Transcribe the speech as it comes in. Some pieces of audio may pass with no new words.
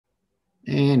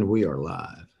And we are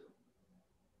live.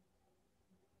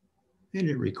 And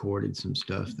it recorded some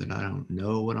stuff that I don't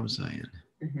know what I'm saying.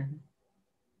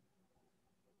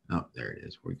 Oh, there it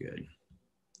is. We're good.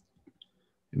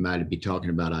 We might be talking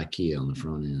about IKEA on the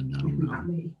front end. I don't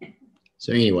know.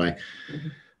 So anyway,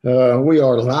 we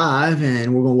are live,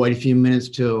 and we're going to wait a few minutes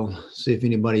till see if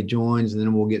anybody joins, and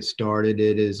then we'll get started.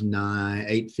 It is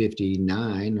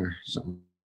 8:59 or something.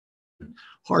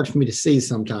 Hard for me to see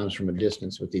sometimes from a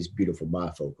distance with these beautiful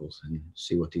bifocals and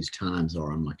see what these times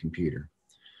are on my computer.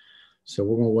 So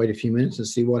we're going to wait a few minutes and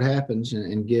see what happens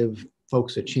and give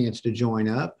folks a chance to join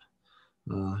up.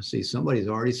 See, somebody's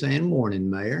already saying morning,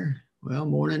 Mayor. Well,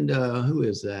 morning to who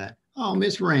is that? Oh,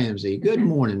 Miss Ramsey. Good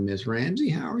morning, Miss Ramsey.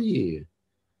 How are you?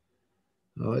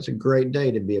 Oh, it's a great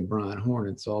day to be a Bryant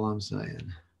Hornet. That's all I'm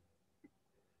saying.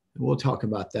 We'll talk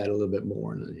about that a little bit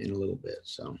more in a little bit.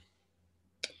 So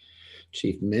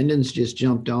Chief Minden's just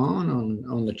jumped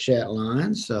on the chat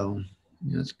line. So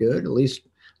that's good. At least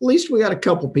we got a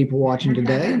couple people watching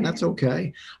today, and that's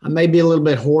okay. I may be a little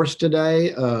bit hoarse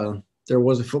today. There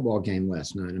was a football game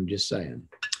last night. I'm just saying.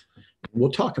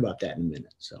 We'll talk about that in a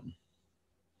minute. So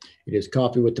it is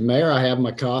Coffee with the Mayor. I have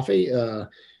my coffee.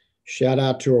 Shout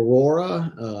out to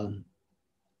Aurora.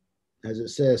 As it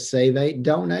says, Save 8,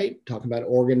 Donate, talking about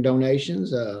organ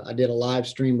donations. I did a live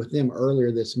stream with them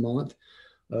earlier this month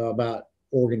about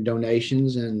organ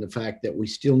donations and the fact that we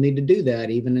still need to do that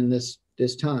even in this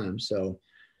time. So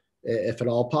if at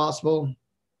all possible,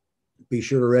 be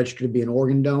sure to register to be an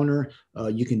organ donor.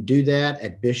 You can do that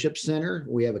at Bishop Center.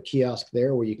 We have a kiosk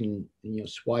there where you can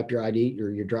swipe your ID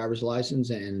or your driver's license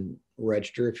and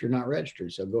register if you're not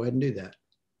registered. So go ahead and do that.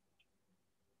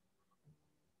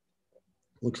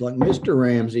 Looks like Mr.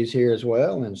 Ramsey's here as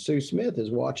well, and Sue Smith is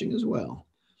watching as well.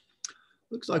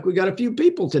 Looks like we got a few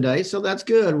people today, so that's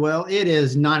good. Well, it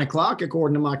is 9 o'clock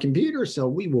according to my computer, so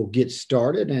we will get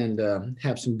started and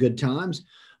have some good times.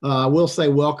 I will say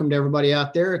welcome to everybody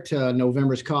out there to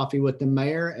November's Coffee with the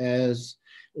Mayor.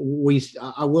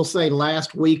 I will say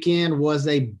last weekend was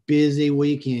a busy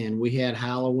weekend. We had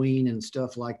Halloween and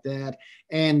stuff like that,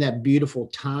 and that beautiful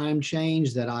time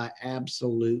change that I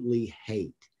absolutely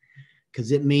hate.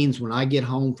 Because it means when I get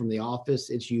home from the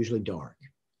office, it's usually dark.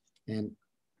 And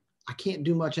I can't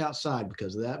do much outside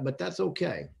because of that, but that's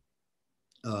okay.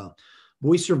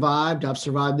 We survived. I've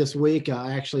survived this week.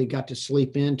 I actually got to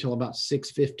sleep in till about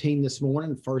 6:15 this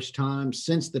morning, first time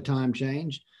since the time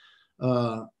change.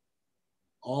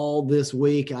 All this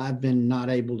week, I've been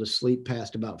not able to sleep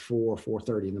past about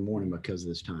 4:30 in the morning because of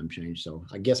this time change. So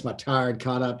I guess my tired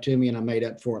caught up to me and I made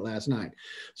up for it last night.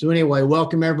 So anyway,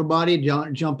 welcome everybody.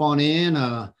 Jump on in.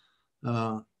 I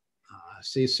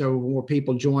see several more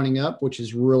people joining up, which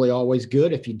is really always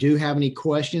good. If you do have any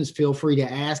questions, feel free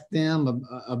to ask them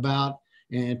about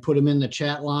and put them in the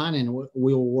chat line, and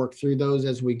we'll work through those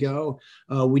as we go.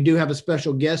 We do have a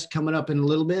special guest coming up in a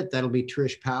little bit. That'll be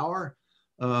Trish Power.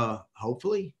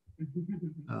 Hopefully.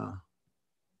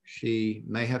 She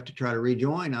may have to try to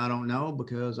rejoin. I don't know,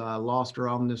 because I lost her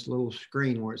on this little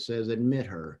screen where it says admit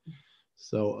her.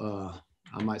 So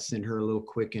I might send her a little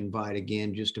quick invite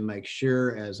again just to make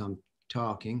sure as I'm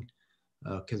talking,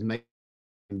 because maybe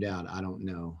I'm down. I don't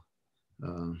know.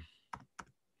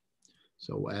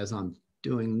 So as I'm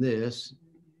doing this,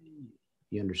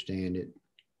 you understand it.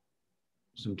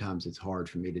 Sometimes it's hard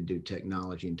for me to do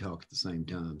technology and talk at the same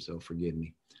time, so forgive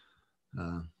me.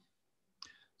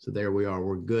 So there we are.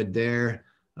 We're good there.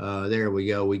 There we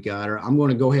go. We got her. I'm going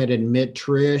to go ahead and admit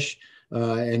Trish,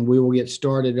 and we will get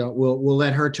started. We'll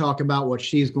let her talk about what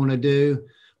she's going to do,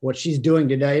 what she's doing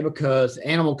today, because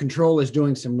Animal Control is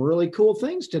doing some really cool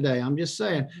things today. I'm just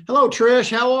saying. Hello, Trish.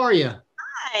 How are you?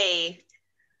 Hi.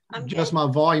 I'm Adjust my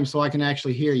volume so I can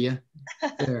actually hear you.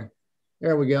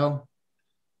 There we go.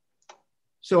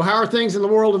 So how are things in the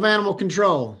world of animal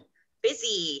control?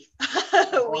 Busy.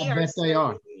 I bet they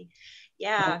are. Busy.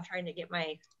 Yeah, I'm trying to get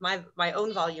my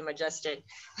own volume adjusted.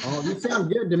 Oh, you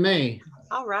sound good to me.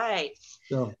 All right.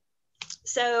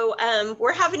 So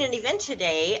we're having an event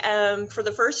today. For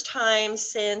the first time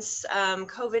since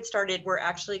COVID started, we're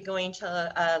actually going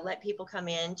to let people come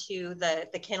into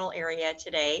the kennel area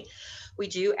today. We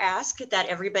do ask that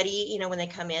everybody, when they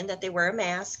come in, that they wear a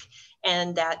mask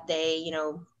and that they,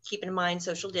 keep in mind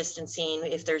social distancing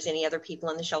if there's any other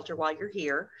people in the shelter while you're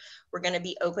here. We're going to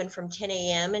be open from 10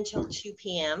 a.m. until 2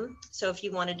 p.m. So if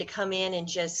you wanted to come in and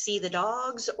just see the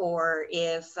dogs, or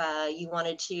if you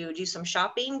wanted to do some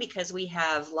shopping, because we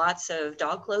have lots of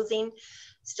dog clothing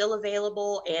still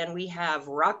available, and we have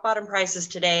rock bottom prices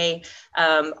today.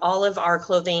 All of our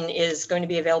clothing is going to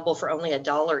be available for only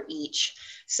 $1 each.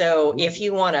 So if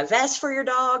you want a vest for your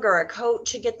dog or a coat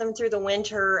to get them through the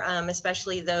winter,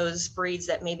 especially those breeds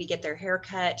that maybe get their hair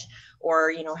cut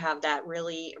or, have that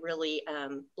really, really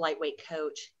lightweight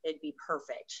coat, it'd be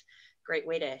perfect. Great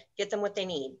way to get them what they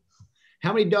need.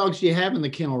 How many dogs do you have in the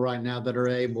kennel right now that are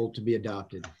able to be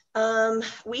adopted?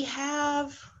 We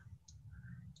have,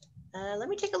 let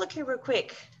me take a look here real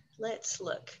quick. Let's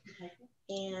look.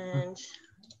 And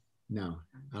no,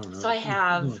 I don't know. So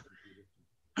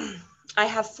I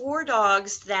have 4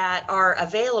 dogs that are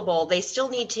available. They still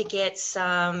need to get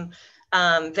some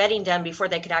vetting done before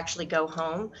they could actually go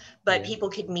home, but people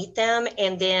could meet them,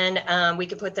 and then we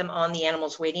could put them on the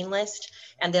animals waiting list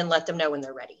and then let them know when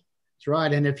they're ready. That's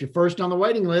right. And if you're first on the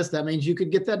waiting list, that means you could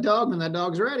get that dog when that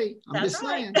dog's ready. I'm just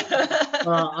saying.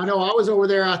 I know I was over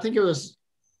there. I think it was,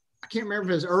 I can't remember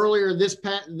if it was earlier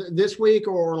this week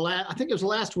or I think it was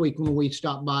last week when we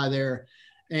stopped by there.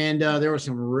 And there were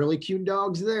some really cute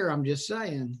dogs there. I'm just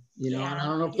saying, I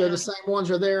don't know if they're the same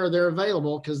ones or they're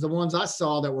available, because the ones I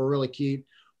saw that were really cute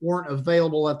weren't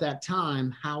available at that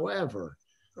time. However,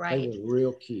 they were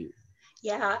real cute.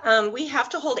 Yeah, we have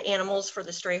to hold animals for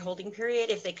the stray holding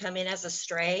period. If they come in as a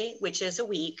stray, which is a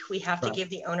week, we have to give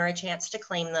the owner a chance to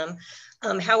claim them.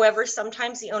 However,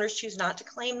 sometimes the owners choose not to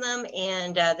claim them,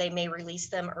 and they may release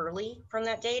them early from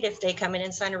that date. If they come in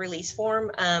and sign a release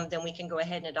form, then we can go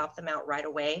ahead and adopt them out right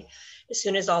away as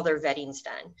soon as all their vetting's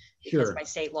done. Because by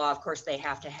state law, of course, they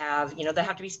have to have, they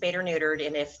have to be spayed or neutered.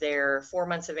 And if they're 4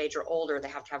 months of age or older, they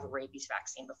have to have a rabies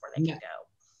vaccine before they can go.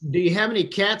 Do you have any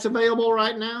cats available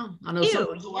right now? I know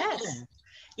some. Yes.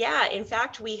 Yeah, in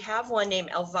fact, we have one named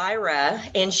Elvira,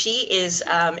 and she is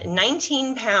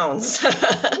 19 pounds.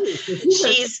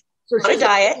 She's on a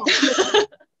diet.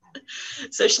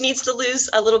 So she needs to lose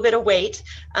a little bit of weight,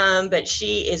 but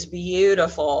she is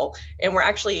beautiful. And we're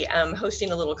actually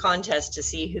hosting a little contest to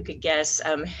see who could guess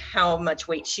how much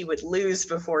weight she would lose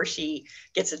before she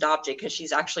gets adopted, because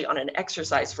she's actually on an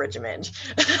exercise regimen.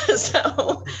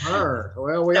 So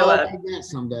well, we all do that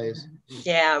some days.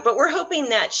 Yeah, but we're hoping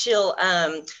that she'll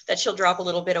drop a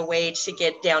little bit of weight to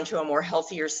get down to a more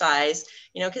healthier size,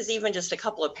 because even just a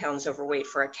couple of pounds overweight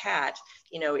for a cat,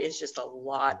 is just a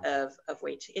lot of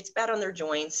weight. It's bad on their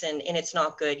joints, and it's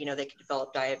not good. They could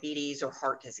develop diabetes or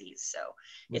heart disease. So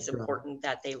it's important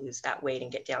that they lose that weight and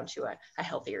get down to a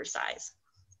healthier size.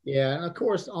 Yeah, and of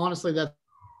course, honestly, that's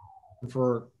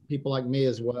for people like me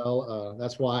as well.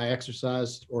 That's why I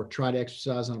exercise or try to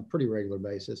exercise on a pretty regular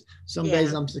basis. Some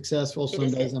days I'm successful, some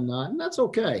days I'm not, and that's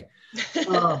okay.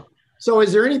 So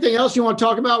is there anything else you want to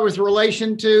talk about with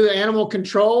relation to animal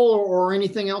control or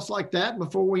anything else like that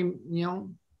before we,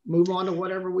 move on to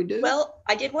whatever we do? Well,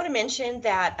 I did want to mention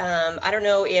that I don't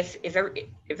know if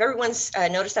everyone's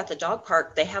noticed at the dog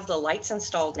park, they have the lights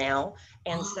installed now.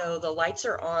 And so the lights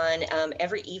are on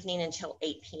every evening until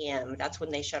 8 p.m. That's when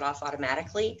they shut off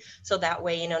automatically. So that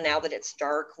way, now that it's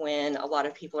dark, when a lot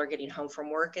of people are getting home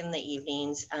from work in the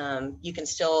evenings, you can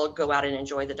still go out and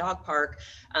enjoy the dog park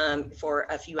for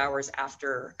a few hours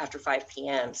after 5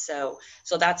 p.m. So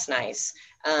that's nice.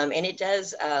 And it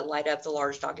does light up the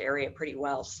large dog area pretty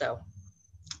well. So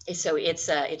it's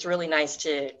really nice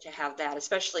to have that,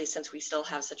 especially since we still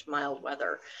have such mild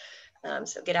weather.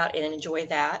 So get out and enjoy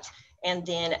that. And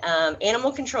then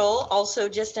Animal Control also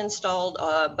just installed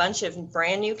a bunch of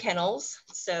brand new kennels.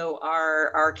 So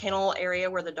our kennel area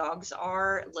where the dogs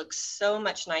are looks so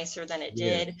much nicer than it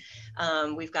did.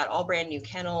 We've got all brand new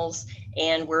kennels,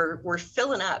 and we're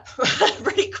filling up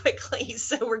pretty quickly.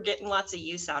 So we're getting lots of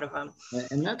use out of them.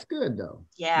 And that's good though.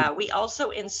 Yeah, we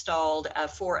also installed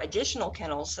 4 additional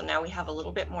kennels. So now we have a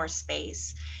little bit more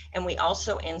space. And we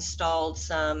also installed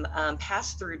some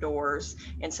pass-through doors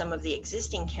in some of the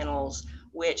existing kennels,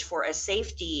 which for a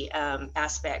safety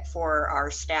aspect for our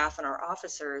staff and our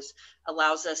officers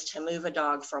allows us to move a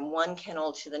dog from one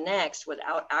kennel to the next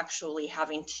without actually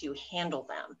having to handle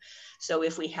them. So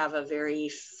if we have a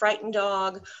very frightened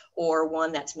dog or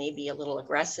one that's maybe a little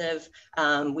aggressive,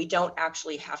 we don't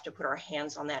actually have to put our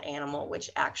hands on that animal, which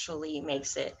actually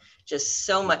makes it just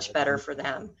so much better for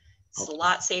them. It's a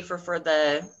lot safer for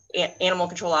the animal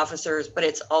control officers, but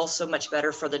it's also much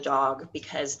better for the dog,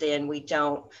 because then we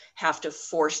don't have to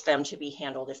force them to be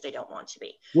handled if they don't want to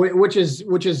be. Which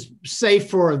is safe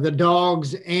for the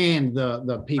dogs and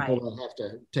the people that have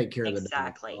to take care of the dog.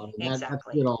 Exactly. That's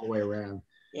good all the way around.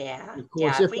 Yeah. Of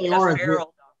course, if we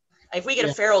get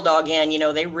a feral dog in,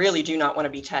 they really do not want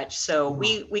to be touched. So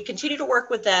we continue to work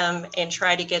with them and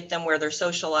try to get them where they're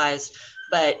socialized.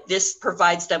 But this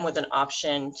provides them with an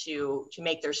option to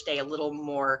make their stay a little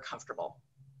more comfortable.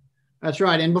 That's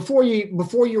right. And before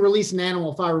you release an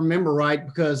animal, if I remember right,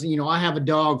 because I have a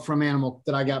dog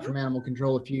that I got from Animal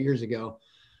Control a few years ago.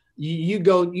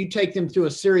 you take them through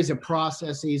a series of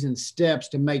processes and steps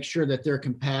to make sure that they're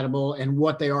compatible and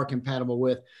what they are compatible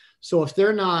with. So if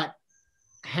they're not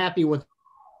happy with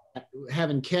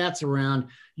having cats around,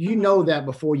 you know that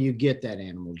before you get that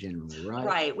animal generally, right?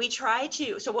 Right. We try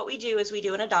to. So what we do is we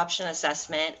do an adoption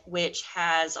assessment, which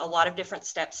has a lot of different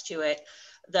steps to it.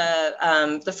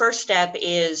 The first step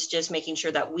is just making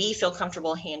sure that we feel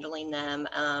comfortable handling them,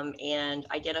 and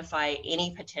identify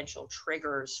any potential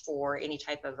triggers for any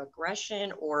type of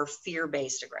aggression or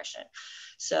fear-based aggression.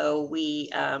 So we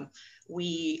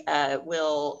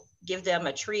will give them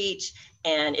a treat,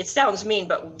 and it sounds mean,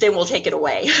 but then we'll take it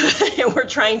away. And we're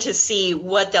trying to see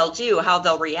what they'll do, how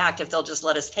they'll react, if they'll just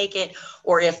let us take it,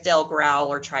 or if they'll growl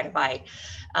or try to bite.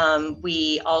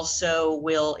 We also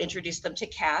will introduce them to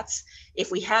cats. If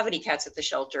we have any cats at the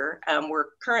shelter, we're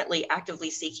currently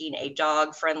actively seeking a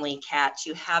dog-friendly cat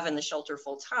to have in the shelter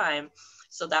full time.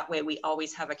 So that way we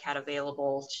always have a cat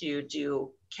available to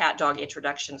do cat dog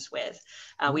introductions with.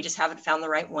 We just haven't found the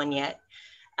right one yet.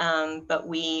 But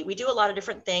we do a lot of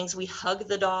different things. We hug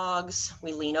the dogs,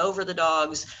 we lean over the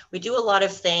dogs. We do a lot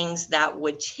of things that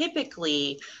would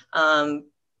typically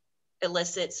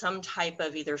elicit some type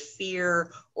of either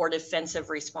fear or defensive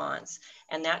response.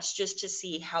 And that's just to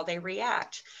see how they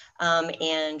react.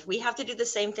 And we have to do the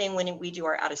same thing when we do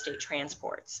our out-of-state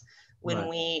transports. When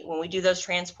we do those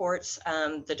transports,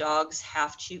 the dogs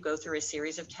have to go through a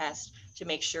series of tests to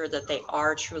make sure that they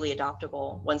are truly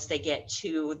adoptable once they get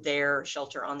to their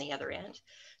shelter on the other end.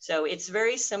 So it's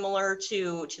very similar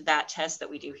to that test that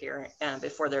we do here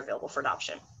before they're available for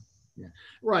adoption. Yeah,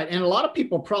 right. And a lot of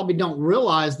people probably don't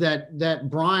realize that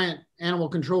Bryant Animal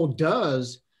Control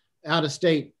does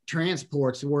out-of-state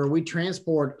transports, where we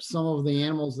transport some of the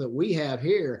animals that we have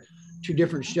here to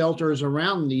different shelters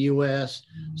around the U.S.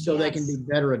 so they can be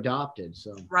better adopted.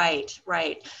 So right.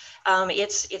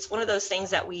 It's one of those things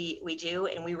that we do,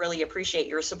 and we really appreciate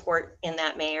your support in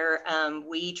that, Mayor.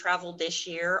 We traveled this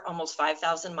year almost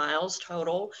 5,000 miles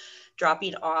total,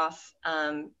 dropping off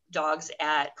dogs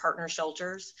at partner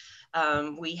shelters.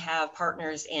 We have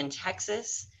partners in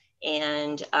Texas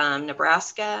and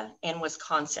Nebraska and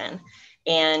Wisconsin,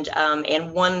 and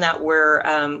one that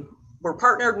we're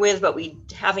partnered with, but we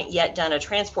haven't yet done a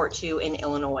transport to in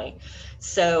Illinois.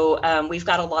 So we've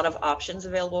got a lot of options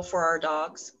available for our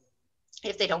dogs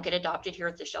if they don't get adopted here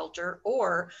at the shelter.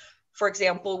 Or, for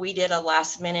example, we did a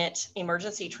last minute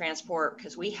emergency transport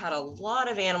because we had a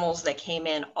lot of animals that came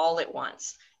in all at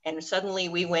once. And suddenly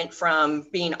we went from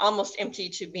being almost empty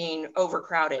to being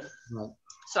overcrowded. Right.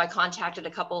 So I contacted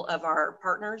a couple of our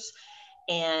partners,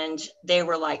 and they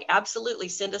were like, absolutely,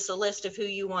 send us a list of who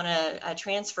you want to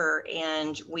transfer.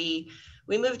 And we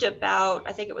moved about,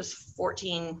 I think it was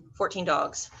 14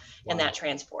 dogs in that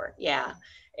transport. Yeah.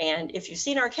 And if you've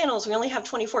seen our kennels, we only have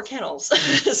 24 kennels.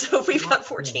 So if we've got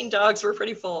 14 dogs, we're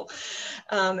pretty full.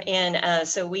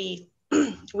 So we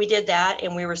did that,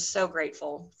 and we were so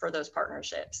grateful for those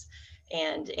partnerships.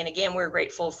 And again, we're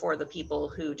grateful for the people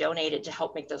who donated to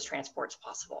help make those transports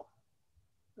possible.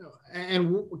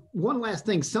 And one last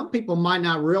thing, some people might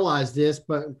not realize this,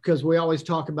 but because we always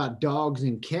talk about dogs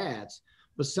and cats,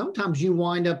 but sometimes you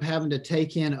wind up having to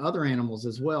take in other animals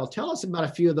as well. Tell us about a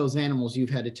few of those animals you've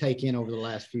had to take in over the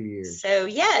last few years. So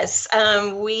yes,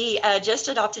 we just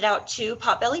adopted out 2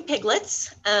 potbelly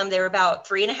piglets. They were about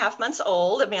 3.5 months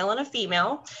old, a male and a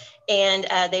female. And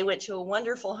they went to a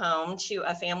wonderful home to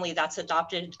a family that's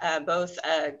adopted both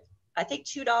I think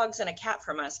 2 dogs and a cat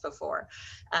from us before.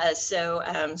 So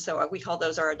we call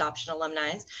those our adoption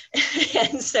alumni.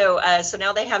 And so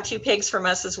now they have 2 pigs from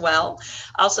us as well.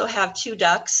 Also have 2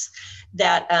 ducks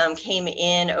that came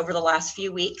in over the last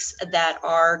few weeks that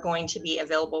are going to be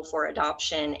available for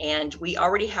adoption. And we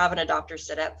already have an adopter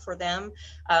set up for them,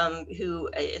 who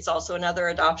it's also another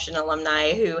adoption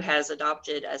alumni who has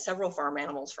adopted several farm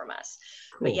animals from us.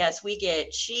 Cool. But yes, we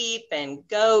get sheep and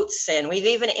goats, and we've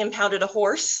even impounded a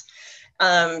horse.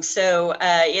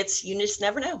 It's, you just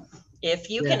never know. If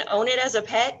you can own it as a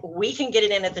pet, we can get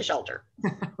it in at the shelter.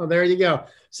 Well, there you go.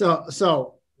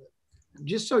 So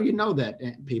just so you know that,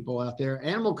 people out there,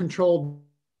 animal control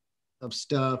of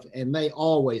stuff, and they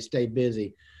always stay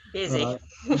busy.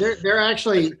 They're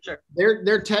actually, sure.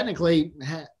 they're technically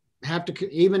have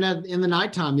to, even in the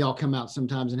nighttime, y'all come out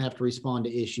sometimes and have to respond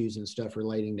to issues and stuff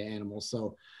relating to animals.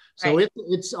 So right.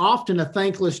 It's often a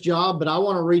thankless job, but I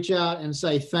want to reach out and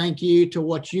say thank you to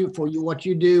what you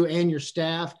do and your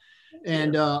staff.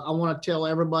 And I want to tell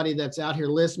everybody that's out here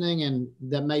listening and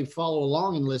that may follow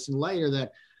along and listen later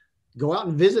that go out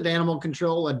and visit animal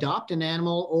control, adopt an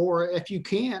animal, or if you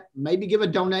can't, maybe give a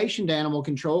donation to animal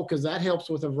control, because that helps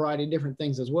with a variety of different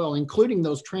things as well, including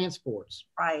those transports.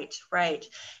 Right, right.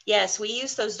 Yes, we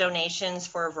use those donations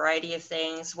for a variety of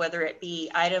things, whether it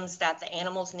be items that the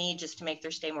animals need just to make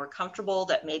their stay more comfortable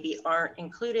that maybe aren't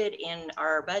included in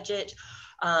our budget,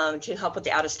 to help with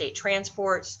the out-of-state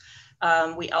transports.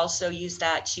 We also use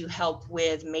that to help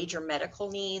with major medical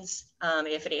needs.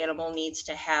 If an animal needs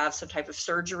to have some type of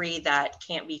surgery that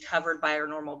can't be covered by our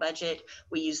normal budget,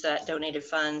 we use that donated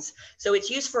funds. So it's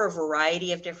used for a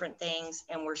variety of different things.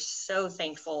 And we're so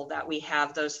thankful that we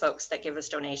have those folks that give us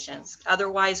donations.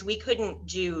 Otherwise, we couldn't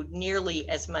do nearly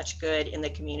as much good in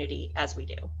the community as we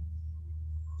do.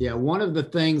 Yeah, one of the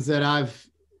things that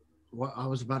what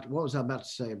was I about to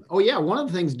say? Oh yeah, one of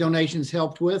the things donations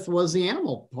helped with was the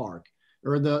animal park,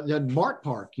 or the BART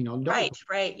park, Right,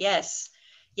 right, yes.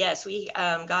 Yes, we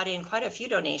got in quite a few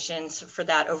donations for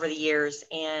that over the years.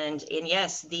 And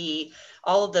yes,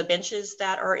 all of the benches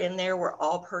that are in there were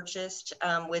all purchased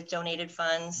with donated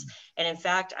funds. And in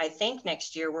fact, I think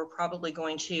next year we're probably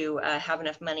going to have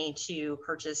enough money to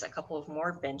purchase a couple of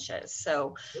more benches.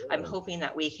 So I'm hoping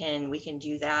that we can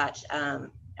do that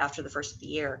after the first of the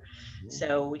year.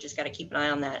 So we just got to keep an eye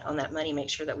on that money, make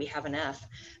sure that we have enough.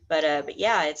 But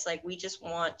yeah, it's like we just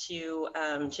want to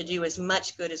do as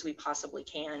much good as we possibly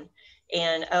can.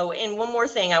 And and one more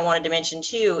thing I wanted to mention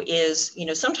too is,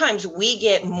 sometimes we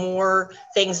get more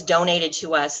things donated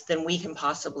to us than we can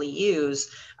possibly use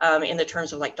in the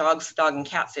terms of like dog and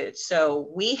cat food. So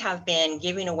we have been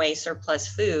giving away surplus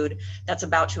food that's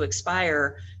about to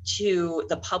expire to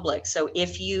the public. So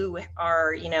if you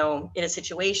are, in a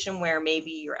situation where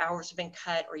maybe your hours have been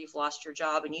cut or you've lost your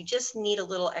job and you just need a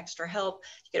little extra help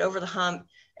to get over the hump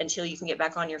until you can get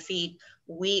back on your feet,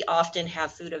 we often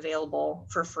have food available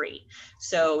for free.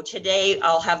 So today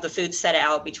I'll have the food set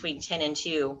out between 10 and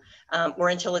 2 or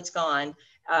until it's gone.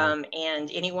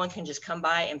 And anyone can just come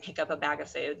by and pick up a bag of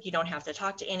food. You don't have to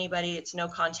talk to anybody. It's no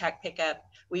contact pickup.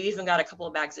 We've even got a couple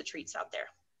of bags of treats out there.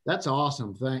 That's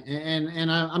awesome.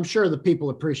 And I'm sure the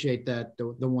people appreciate that,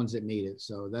 the ones that need it.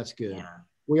 So that's good. Yeah.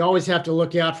 We always have to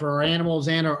look out for our animals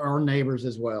and our neighbors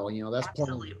as well. That's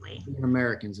absolutely part of being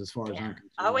Americans as far as I'm concerned.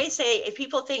 I always say, if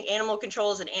people think animal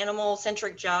control is an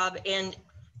animal-centric job, and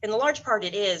in the large part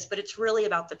it is, but it's really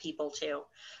about the people too.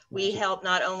 We help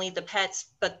not only the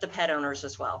pets, but the pet owners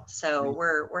as well. So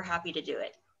we're happy to do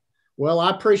it. Well, I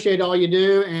appreciate all you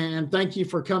do, and thank you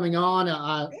for coming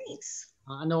on. Thanks.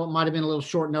 I know it might have been a little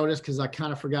short notice because I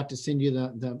kind of forgot to send you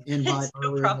the invite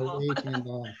earlier in the week, and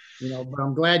but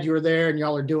I'm glad you were there and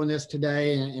y'all are doing this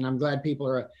today, and I'm glad people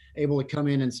are able to come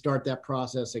in and start that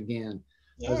process again.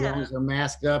 Yeah. As long as they're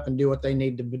masked up and do what they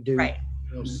need to do. Right.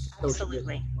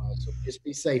 Absolutely. So just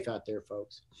be safe out there,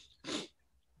 folks.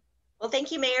 Well,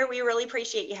 thank you, Mayor. We really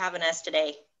appreciate you having us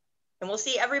today, and we'll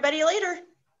see everybody later.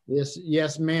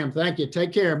 Yes, ma'am. Thank you.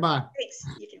 Take care. Bye. Thanks.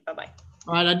 You too. Bye-bye.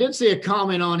 All right, I did see a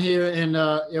comment on here, and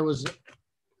it was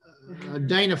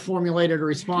Dana formulated a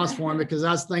response for him because I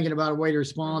was thinking about a way to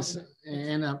respond,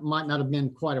 and it might not have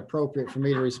been quite appropriate for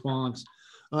me to respond.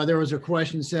 There was a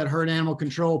question said, herd animal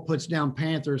control puts down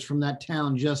panthers from that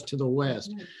town just to the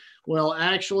west. Well,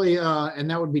 actually, and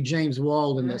that would be James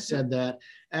Walden that said that.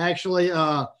 Actually,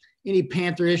 any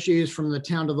panther issues from the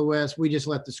town to the west, we just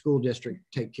let the school district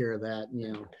take care of that,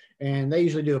 and they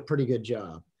usually do a pretty good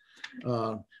job.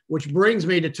 Which brings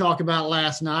me to talk about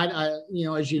last night.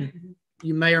 As you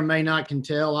may or may not can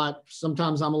tell,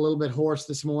 sometimes I'm a little bit hoarse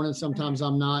this morning, sometimes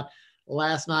I'm not.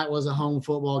 Last night was a home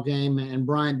football game, and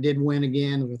Bryant did win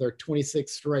again with their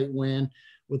 26th straight win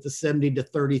with the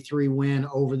 70-33 win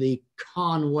over the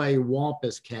Conway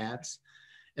Wampus Cats.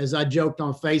 As I joked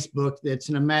on Facebook, it's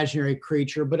an imaginary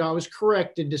creature, but I was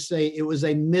corrected to say it was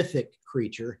a mythic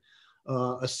creature,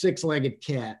 a six-legged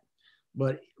cat.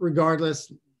 But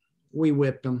regardless, we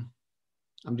whipped them.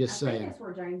 I'm just saying. Think that's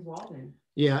where James Walden.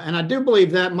 Yeah, and I do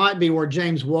believe that might be where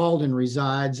James Walden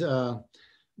resides.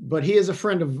 But he is a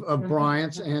friend of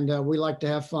Bryant's, and we like to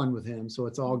have fun with him, so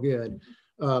it's all good.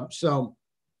 So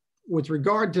with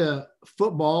regard to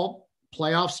football,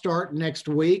 playoffs start next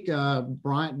week.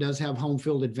 Bryant does have home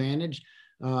field advantage.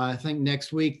 I think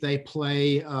next week they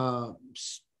play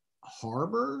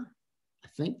Harbor. I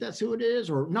think that's who it is,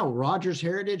 or no, Rogers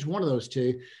Heritage, one of those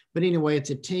two. But anyway, it's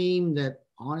a team that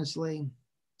honestly,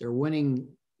 they're winning.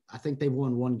 I think they've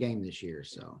won one game this year.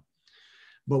 So,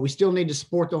 but we still need to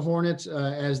support the Hornets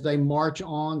as they march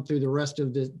on through the rest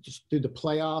of through the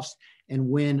playoffs and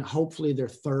win hopefully their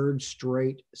third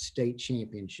straight state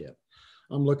championship.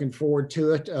 I'm looking forward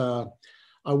to it.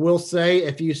 I will say,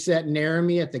 if you sat near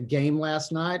me at the game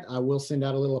last night, I will send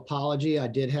out a little apology. I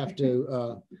did have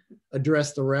to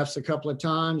addressed the refs a couple of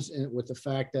times, and with the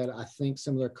fact that I think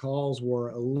some of their calls were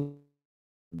a little,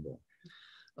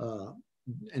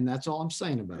 and that's all I'm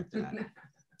saying about that.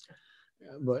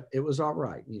 But it was all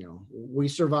right. You know, we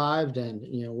survived, and,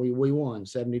 you know, we won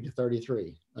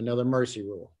 70-33, another mercy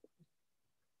rule.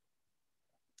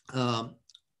 I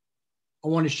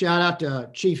want to shout out to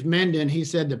Chief Menden. He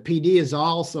said the PD is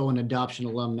also an adoption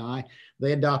alumni.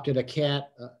 They adopted a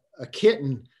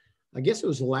kitten. I guess it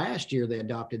was last year they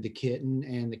adopted the kitten,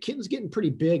 and the kitten's getting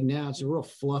pretty big now. It's a real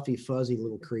fluffy, fuzzy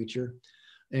little creature,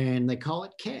 and they call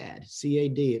it CAD,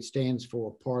 C-A-D. It stands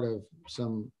for part of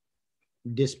some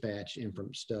dispatch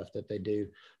stuff that they do,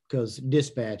 because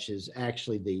dispatch is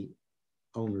actually the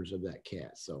owners of that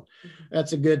cat. So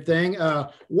that's a good thing.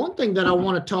 One thing that I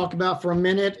want to talk about for a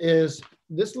minute is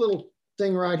this little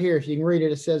thing right here. If you can read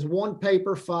it, it says 1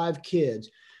 paper, 5 kids.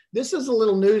 This is a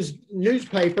little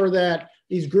newspaper that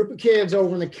these group of kids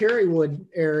over in the Carywood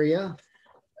area,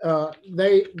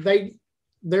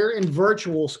 they're in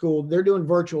virtual school. They're doing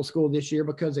virtual school this year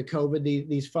because of COVID.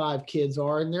 These 5 kids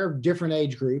are, and they're different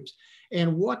age groups.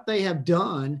 And what they have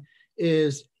done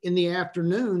is in the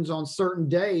afternoons on certain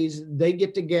days, they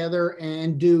get together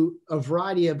and do a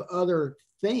variety of other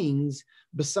things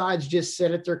besides just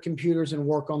sit at their computers and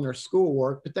work on their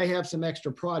schoolwork, but they have some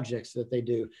extra projects that they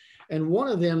do. And one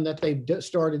of them that they've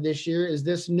started this year is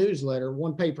this newsletter,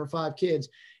 1 paper, 5 kids.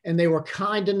 And they were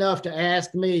kind enough to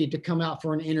ask me to come out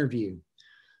for an interview.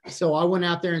 So I went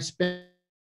out there and spent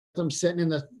them sitting in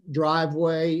the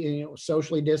driveway, you know,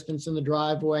 socially distanced in the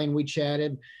driveway, and we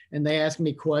chatted, and they asked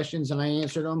me questions and I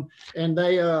answered them, and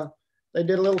they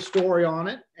did a little story on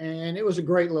it, and it was a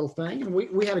great little thing, and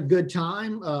we had a good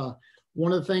time.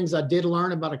 One of the things I did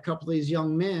learn about a couple of these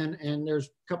young men, and there's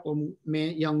a couple of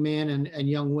young men and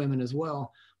young women as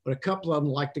well, but a couple of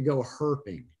them like to go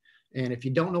herping. And if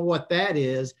you don't know what that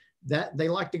is, that they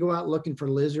like to go out looking for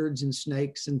lizards and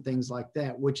snakes and things like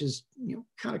that, which is, you know,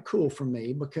 kind of cool for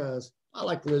me because I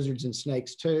like lizards and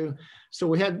snakes too. So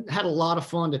we had a lot of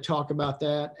fun to talk about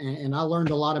that, and I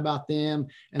learned a lot about them,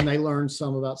 and they learned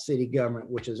some about city government,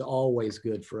 which is always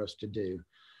good for us to do.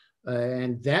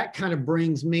 And that kind of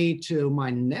brings me to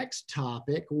my next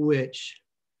topic, which,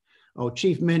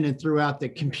 Chief Menden threw out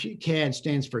that CAD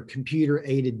stands for Computer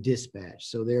Aided Dispatch.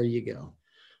 So there you go.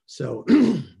 So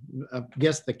I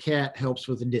guess the cat helps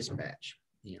with the dispatch.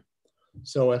 Yeah.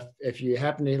 So if you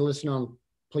happen to listen on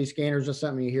police scanners or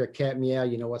something, you hear a cat meow,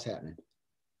 you know what's happening.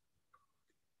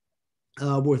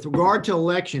 With regard to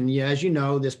election, yeah, as you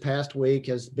know, this past week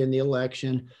has been the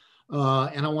election.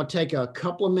 And I want to take a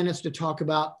couple of minutes to talk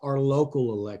about our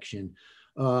local election.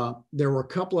 There were a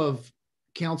couple of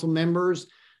council members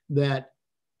that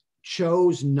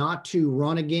chose not to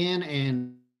run again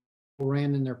and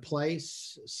ran in their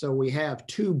place. So we have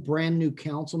 2 brand new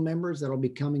council members that'll be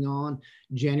coming on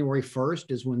January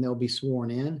 1st is when they'll be sworn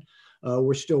in.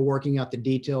 We're still working out the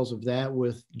details of that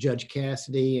with Judge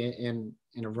Cassidy and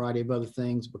a variety of other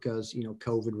things because, you know,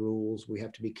 COVID rules, we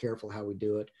have to be careful how we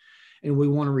do it. And we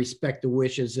want to respect the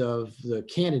wishes of the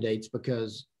candidates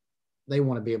because they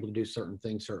want to be able to do certain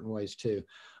things, certain ways too.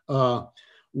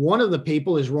 One of the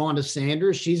people is Rhonda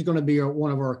Sanders. She's going to be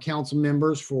one of our council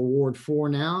members for Ward 4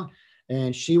 now.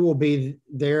 And she will be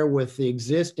there with the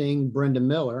existing Brenda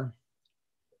Miller,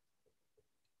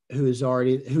 who's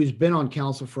been on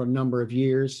council for a number of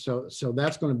years. So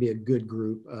that's going to be a good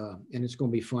group, and it's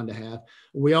going to be fun to have.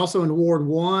 We also in Ward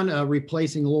 1,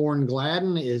 replacing Lauren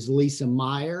Gladden is Lisa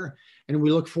Meyer, and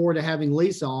we look forward to having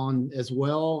Lisa on as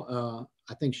well.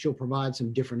 I think she'll provide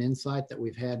some different insight than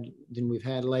we've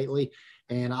had lately,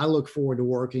 and I look forward to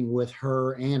working with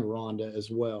her and Rhonda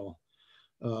as well.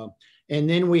 And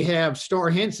then we have Star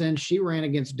Henson. She ran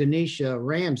against Denisha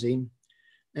Ramsey,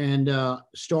 and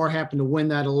Star happened to win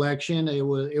that election. It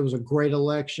was a great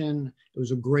election. It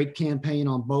was a great campaign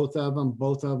on both of them.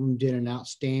 Both of them did an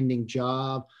outstanding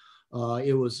job.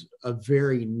 It was a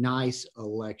very nice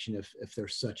election, if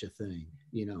there's such a thing,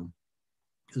 you know.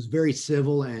 It was very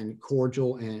civil and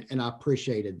cordial, and I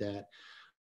appreciated that. In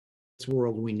this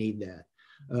world, we need that.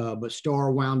 But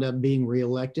Star wound up being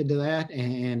reelected to that,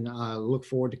 and I look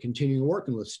forward to continuing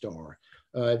working with Star.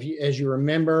 As you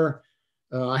remember,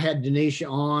 I had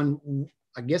Denisha on,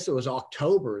 I guess it was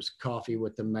October's Coffee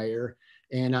with the Mayor,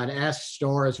 and I'd asked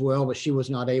Star as well, but she was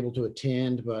not able to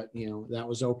attend, but you know, that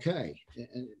was okay.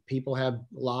 And people have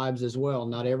lives as well.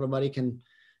 Not everybody can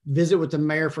visit with the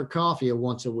mayor for coffee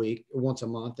once a week, once a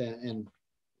month. And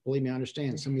believe me, I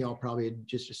understand some of y'all probably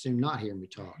just as soon not hear me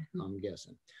talk, I'm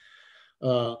guessing.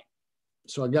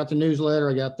 So I got the newsletter.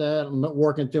 I got that. I'm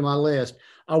working through my list.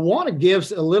 I want to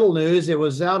give a little news. It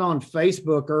was out on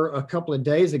Facebook a couple of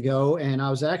days ago, and I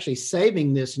was actually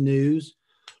saving this news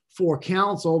for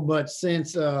council, but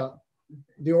since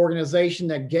the organization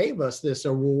that gave us this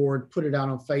award put it out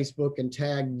on Facebook and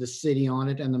tagged the city on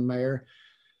it and the mayor,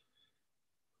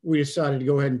 we decided to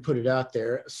go ahead and put it out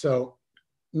there. So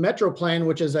MetroPlan,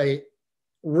 which is a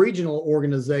regional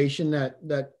organization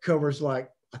that covers, like,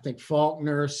 I think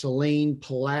Faulkner, Saline,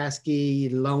 Pulaski,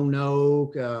 Lone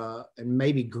Oak, and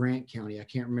maybe Grant County. I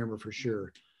can't remember for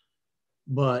sure.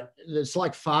 But it's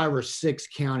like 5 or 6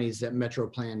 counties that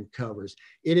MetroPlan covers.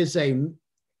 It is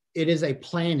a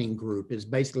planning group is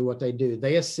basically what they do.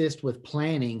 They assist with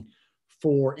planning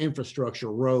for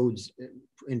infrastructure, roads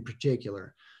in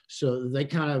particular. So they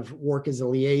kind of work as a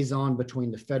liaison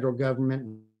between the federal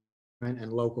government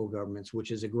and local governments,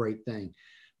 which is a great thing.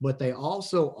 But they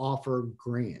also offer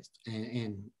grants,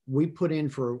 and we put in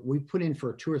for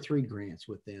 2 or 3 grants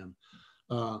with them.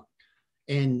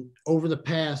 And over the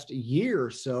past year or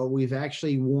so, we've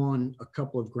actually won a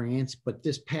couple of grants, but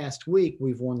this past week,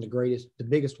 we've won the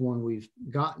biggest one we've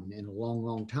gotten in a long,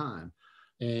 long time.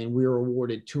 And we were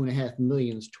awarded $2.5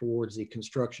 million towards the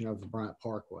construction of the Bryant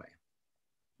Parkway.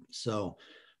 So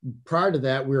prior to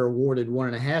that, we were awarded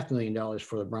 $1.5 million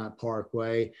for the Bryant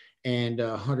Parkway and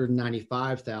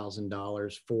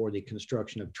 $195,000 for the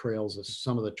construction of trails,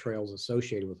 some of the trails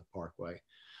associated with the Parkway.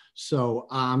 So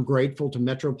I'm grateful to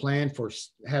MetroPlan for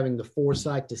having the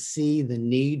foresight to see the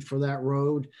need for that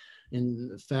road and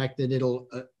the fact that it'll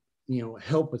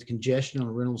help with congestion on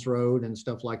Reynolds Road and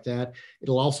stuff like that.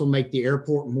 It'll also make the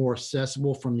airport more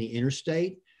accessible from the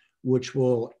interstate, which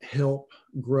will help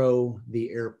grow the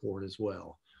airport as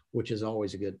well, which is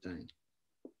always a good thing.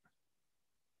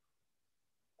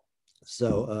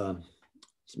 So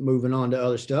moving on to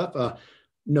other stuff.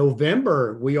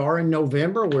 November, we are in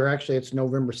November. It's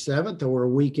November 7th, or we're a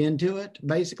week into it,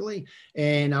 basically.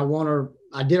 And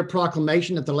I did a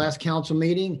proclamation at the last council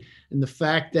meeting, and the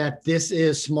fact that this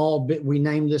is we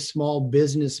named this Small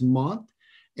Business Month.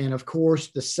 And of course,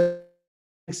 the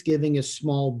Thanksgiving is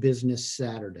Small Business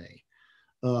Saturday.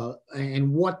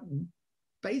 And what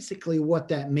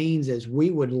that means is we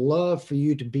would love for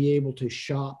you to be able to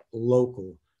shop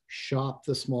local, shop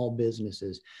the small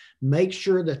businesses, make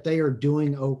sure that they are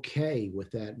doing okay with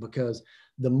that, because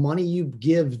the money you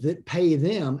pay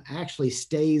them actually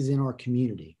stays in our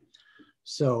community.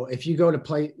 So if you go to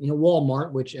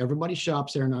Walmart, which everybody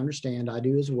shops there, and I understand, I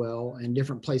do as well, and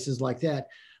different places like that,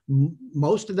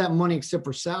 most of that money, except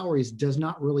for salaries, does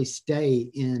not really stay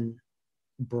in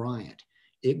Bryant.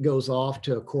 It goes off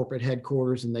to a corporate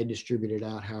headquarters and they distribute it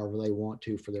out however they want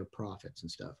to for their profits and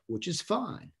stuff, which is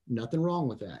fine. Nothing wrong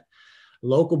with that.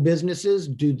 Local businesses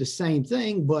do the same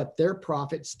thing, but their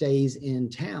profit stays in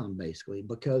town basically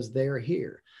because they're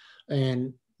here.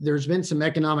 And there's been some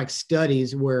economic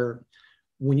studies where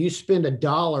when you spend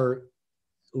 $1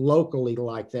 locally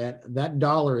like that, that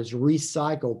dollar is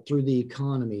recycled through the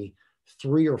economy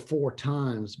 3 or 4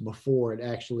 times before it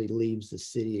actually leaves the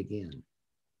city again.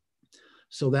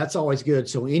 So that's always good.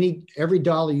 So every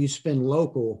dollar you spend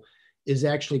local is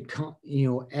actually,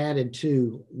 added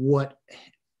to what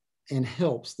and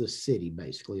helps the city,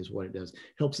 basically is what it does.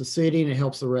 Helps the city and it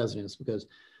helps the residents, because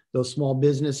those small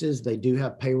businesses, they do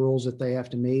have payrolls that they have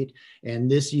to meet.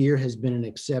 And this year has been an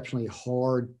exceptionally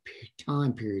hard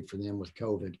time period for them with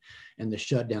COVID and the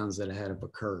shutdowns that have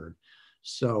occurred.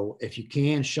 So if you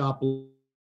can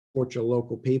support your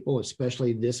local people,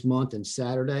 especially this month and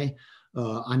Saturday,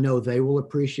 I know they will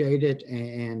appreciate it,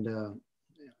 and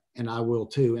I will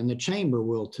too, and the chamber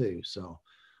will too. So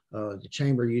the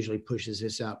chamber usually pushes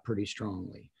this out pretty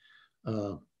strongly.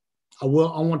 I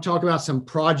want to talk about some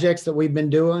projects that we've been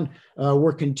doing.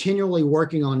 We're continually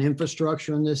working on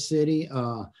infrastructure in this city.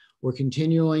 We're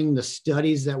continuing the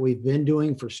studies that we've been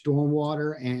doing for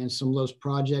stormwater, and some of those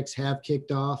projects have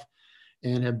kicked off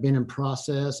and have been in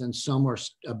process, and some are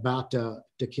about to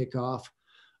kick off.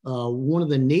 One of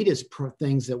the neatest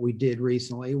things that we did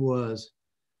recently was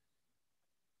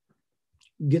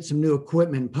get some new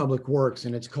equipment in Public Works,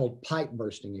 and it's called pipe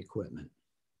bursting equipment.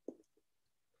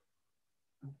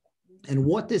 And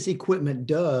what this equipment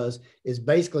does is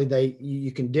basically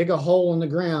you can dig a hole in the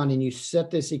ground and you set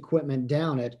this equipment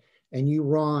down it, and you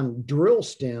run drill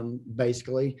stem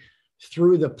basically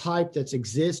through the pipe that's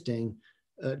existing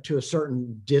to a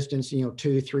certain distance,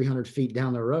 200-300 feet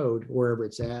down the road, wherever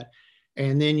it's at.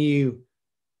 And then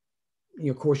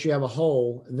of course, you have a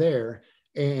hole there.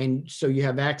 And so you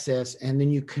have access, and then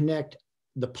you connect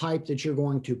the pipe that you're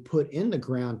going to put in the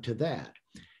ground to that.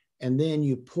 And then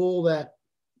you pull that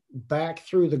back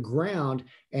through the ground.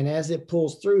 And as it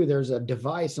pulls through, there's a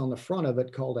device on the front of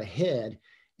it called a head,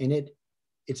 and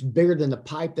it's bigger than the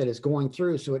pipe that is going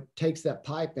through. So it takes that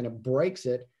pipe and it breaks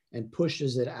it and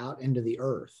pushes it out into the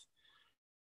earth,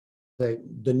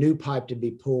 the new pipe to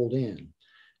be pulled in.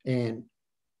 And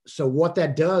so what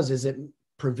that does is it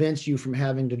prevents you from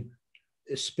having to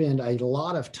spend a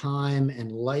lot of time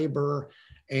and labor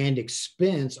and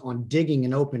expense on digging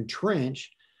an open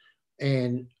trench,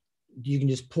 and you can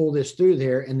just pull this through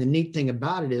there. And the neat thing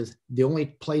about it is the only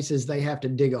places they have to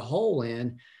dig a hole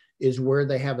in is where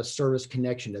they have a service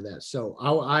connection to that. So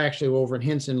I actually over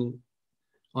in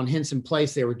on Henson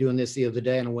Place, they were doing this the other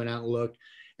day, and I went out and looked,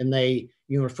 and they,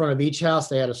 in front of each house,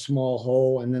 they had a small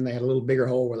hole, and then they had a little bigger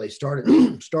hole where they started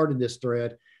this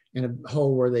thread, and a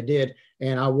hole where they did.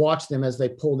 And I watched them as they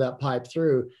pulled that pipe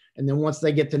through. And then once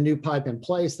they get the new pipe in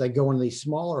place, they go into these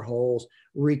smaller holes,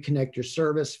 reconnect your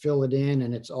service, fill it in,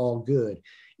 and it's all good.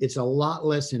 It's a lot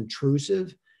less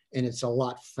intrusive, and it's a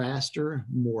lot faster,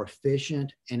 more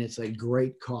efficient, and it's a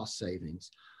great cost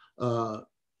savings.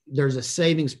 There's a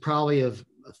savings probably of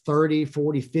 30,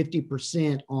 40,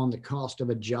 50% on the cost of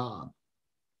a job.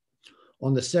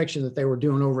 On the section that they were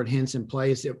doing over at Henson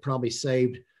Place, it probably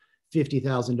saved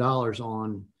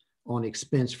 $50,000 on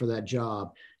expense for that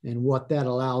job. And what that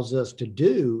allows us to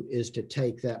do is to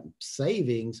take that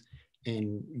savings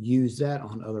and use that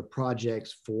on other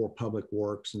projects for public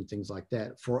works and things like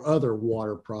that, for other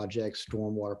water projects,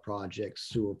 stormwater projects,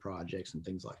 sewer projects, and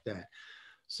things like that.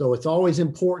 So it's always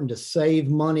important to save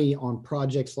money on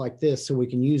projects like this so we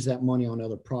can use that money on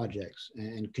other projects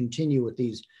and continue with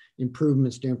these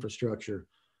improvements to infrastructure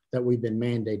that we've been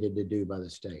mandated to do by the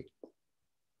state.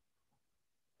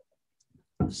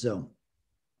 So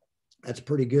that's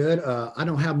pretty good. I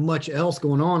don't have much else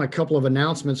going on. A couple of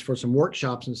announcements for some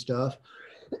workshops and stuff.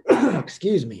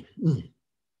 Excuse me.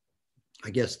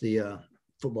 I guess the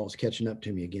football's catching up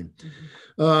to me again.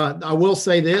 I will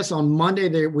say this, on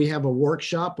Monday, we have a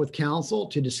workshop with council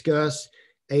to discuss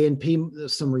A&P,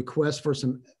 some requests for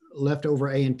some leftover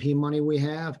A&P money we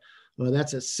have.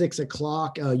 That's at 6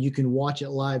 o'clock. You can watch it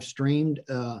live streamed.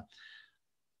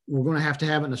 We're going to have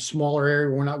it in a smaller area.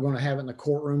 We're not going to have it in the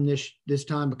courtroom this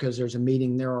time because there's a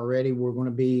meeting there already. We're going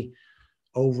to be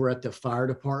over at the fire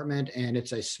department, and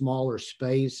it's a smaller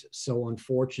space. So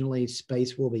unfortunately,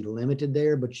 space will be limited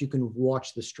there, but you can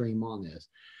watch the stream on this.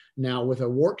 Now, with a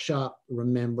workshop,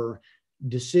 remember,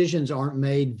 decisions aren't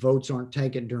made, votes aren't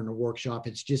taken during a workshop.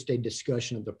 It's just a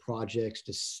discussion of the projects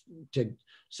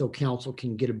so council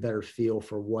can get a better feel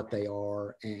for what they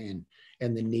are and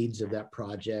the needs of that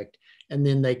project. And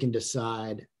then they can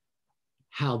decide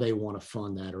how they want to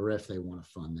fund that, or if they want to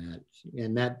fund that.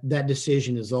 And that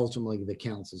decision is ultimately the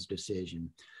council's decision.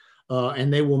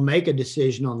 And they will make a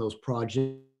decision on those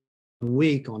projects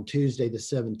week on Tuesday, the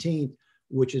 17th,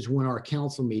 which is when our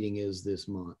council meeting is this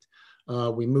month.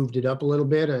 We moved it up a little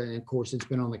bit. And of course, it's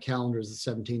been on the calendar as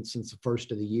the 17th since the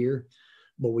first of the year.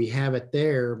 But we have it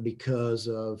there because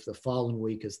of the following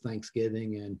week is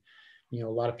Thanksgiving, and a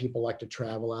lot of people like to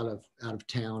travel out of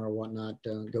town or whatnot,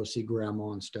 go see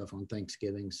grandma and stuff on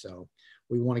Thanksgiving. So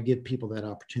we want to give people that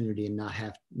opportunity and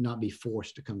not be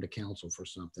forced to come to council for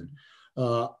something.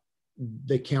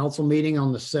 The council meeting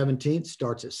on the 17th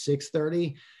starts at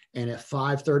 6:30, and at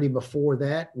 5:30 before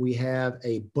that, we have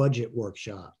a budget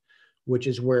workshop, which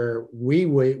is where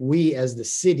we as the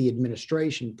city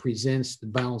administration presents the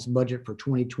balanced budget for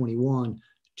 2021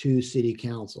 to city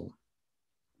council.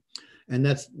 And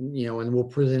that's, and we'll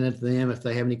present it to them. If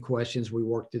they have any questions, we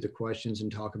work through the questions and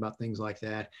talk about things like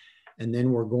that. And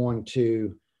then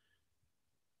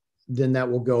that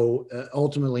will go,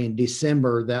 ultimately in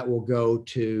December, that will go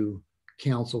to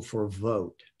council for a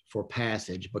vote for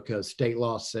passage, because state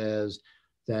law says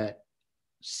that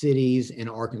cities in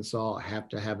Arkansas have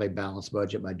to have a balanced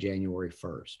budget by January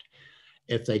 1st.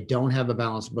 If they don't have a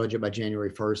balanced budget by January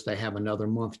 1st, they have another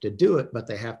month to do it, but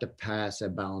they have to pass a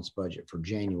balanced budget for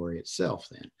January itself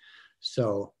then.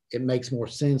 So it makes more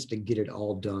sense to get it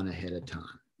all done ahead of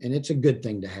time. And it's a good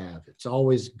thing to have. It's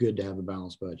always good to have a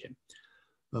balanced budget.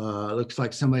 Looks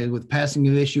like somebody with passing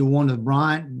of issue 1 of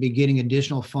Bryant be getting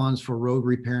additional funds for road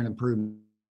repair and improvement.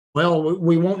 Well,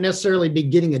 we won't necessarily be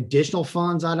getting additional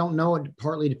funds. I don't know. It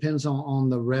partly depends on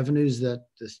the revenues that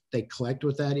they collect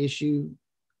with that issue.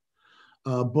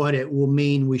 But it will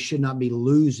mean we should not be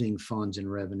losing funds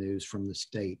and revenues from the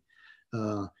state.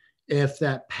 If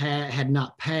that had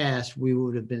not passed, we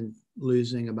would have been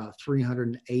losing about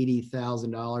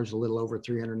 $380,000, a little over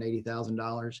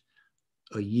 $380,000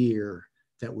 a year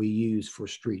that we use for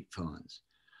street funds.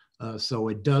 So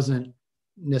it doesn't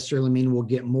necessarily mean we'll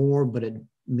get more, but it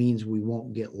means we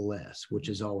won't get less, which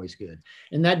is always good.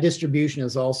 And that distribution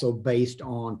is also based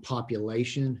on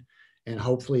population, and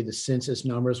hopefully the census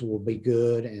numbers will be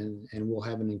good, and we'll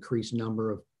have an increased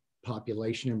number of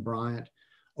population in Bryant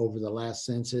over the last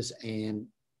census, and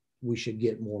we should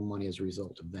get more money as a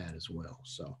result of that as well.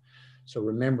 So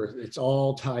remember, it's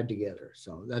all tied together.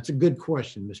 So that's a good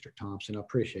question, Mr. Thompson. I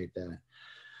appreciate that.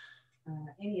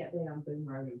 Any update on Boone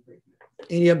Road improvements?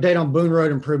 Any update on Boone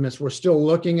Road improvements? We're still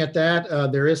looking at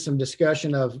that. There is some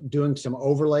discussion of doing some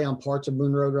overlay on parts of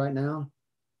Boone Road right now.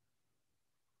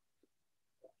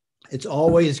 It's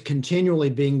always continually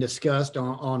being discussed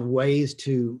on ways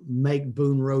to make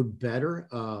Boone Road better.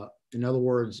 In other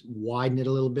words, widen it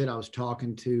a little bit. I was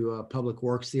talking to Public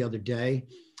Works the other day,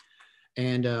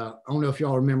 and I don't know if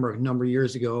y'all remember a number of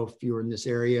years ago, if you were in this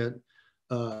area,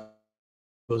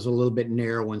 it was a little bit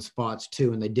narrow in spots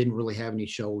too, and they didn't really have any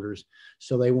shoulders.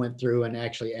 So they went through and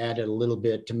actually added a little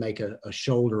bit to make a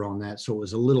shoulder on that, so it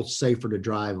was a little safer to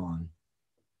drive on.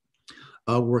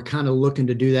 We're kind of looking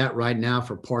to do that right now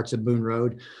for parts of Boone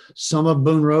Road. Some of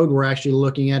Boone Road we're actually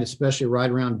looking at, especially right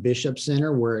around Bishop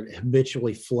Center where it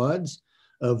habitually floods,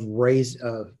 of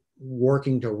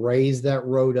working to raise that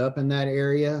road up in that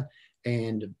area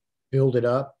and build it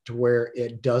up to where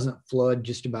it doesn't flood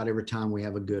just about every time we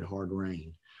have a good hard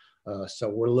rain. So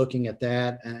we're looking at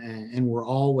that, and we're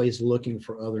always looking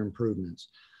for other improvements.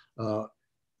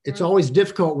 It's always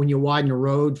difficult when you widen a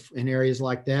road in areas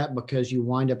like that, because you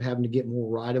wind up having to get more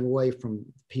right of way from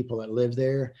people that live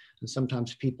there. And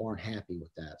sometimes people aren't happy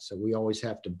with that. So we always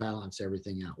have to balance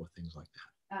everything out with things like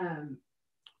that.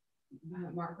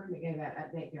 Mark Grimmett gave that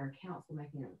update to our council,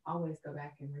 making them always go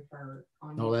back and refer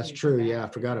on. Oh, that's true. Yeah, I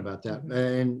forgot about that.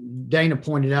 And Dana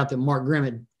pointed out that Mark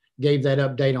Grimmett gave that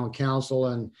update on council,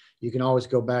 and you can always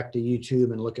go back to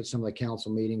YouTube and look at some of the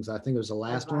council meetings. I think it was the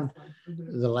last one,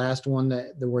 the last one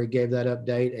that where he gave that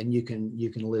update, and you can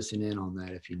listen in on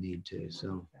that if you need to,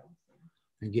 so,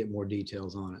 and get more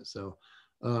details on it. So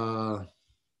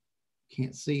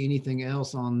can't see anything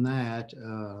else on that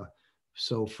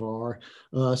so far.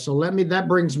 So that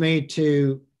brings me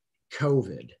to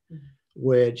COVID,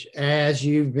 which, as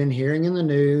you've been hearing in the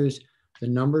news, the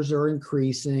numbers are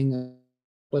increasing.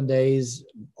 Of days,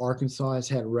 Arkansas has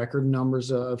had record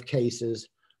numbers of cases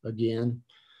again.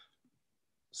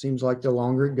 Seems like the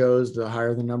longer it goes, the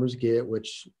higher the numbers get,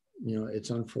 which, you know, it's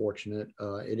unfortunate.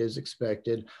 It is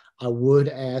expected. I would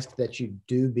ask that you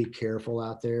do be careful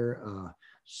out there.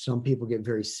 Some people get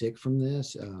very sick from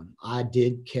this. I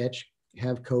did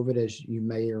have COVID, as you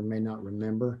may or may not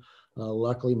remember.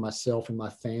 Luckily, myself and my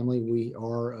family,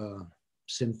 our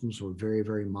symptoms were very,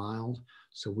 very mild.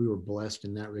 So we were blessed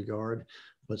in that regard.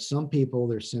 But some people,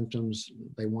 their symptoms,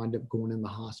 they wind up going in the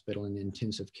hospital in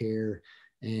intensive care.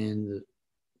 And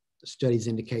the studies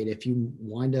indicate if you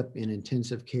wind up in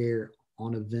intensive care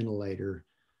on a ventilator,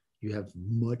 you have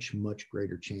much, much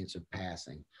greater chance of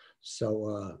passing.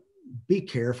 So be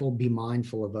careful, be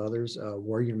mindful of others,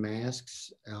 wear your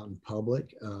masks out in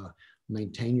public,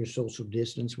 maintain your social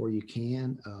distance where you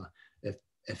can.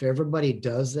 If everybody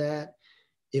does that,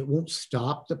 it won't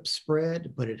stop the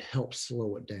spread, but it helps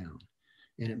slow it down.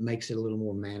 And it makes it a little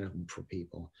more manageable for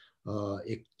people.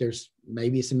 There's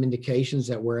maybe some indications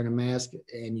that wearing a mask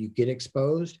and you get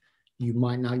exposed, you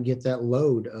might not get that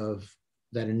load of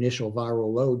that initial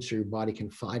viral load, so your body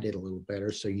can fight it a little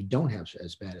better, so you don't have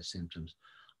as bad as symptoms.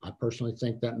 I personally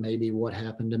think that may be what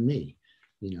happened to me,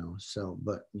 you know, so,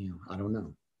 but, you know, I don't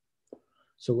know.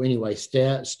 So anyway,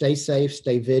 stay safe,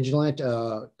 stay vigilant,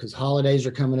 because holidays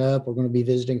are coming up. We're going to be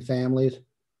visiting families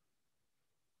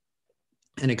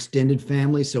and extended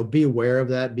family. So be aware of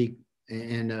that. Be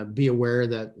aware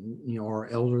that, you know, our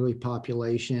elderly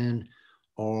population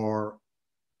are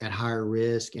at higher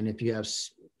risk. And if you have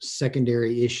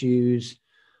secondary issues,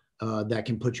 that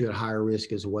can put you at higher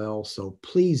risk as well. So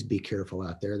please be careful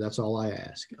out there. That's all I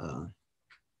ask.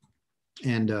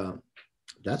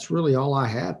 That's really all I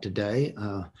have today.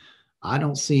 I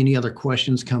don't see any other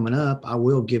questions coming up. I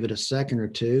will give it a second or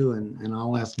two, and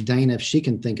I'll ask Dana if she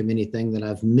can think of anything that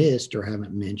I've missed or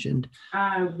haven't mentioned.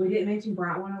 We didn't mention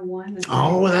Bryant 101.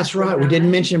 Oh, that's right. We didn't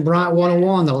mention Bryant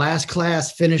 101. The last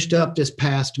class finished up this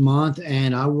past month,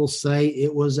 and I will say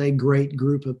it was a great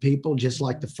group of people, just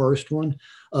like the first one.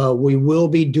 We will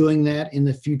be doing that in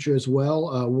the future as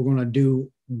well. We're going to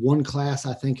do one class,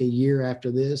 I think, a year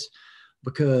after this,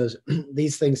 because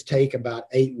these things take about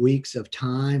 8 weeks of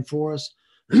time for us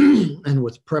and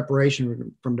with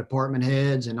preparation from department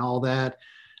heads and all that.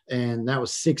 And that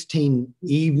was 16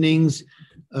 evenings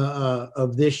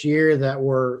of this year that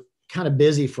were kind of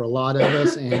busy for a lot of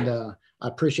us. And I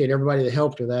appreciate everybody that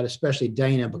helped with that, especially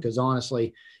Dana, because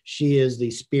honestly, she is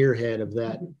the spearhead of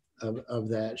that, of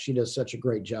that. She does such a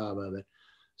great job of it.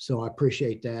 So I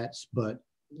appreciate that. But,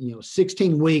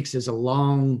 16 weeks is a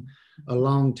long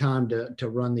time to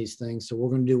run these things. So we're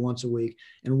going to do once a week.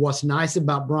 And what's nice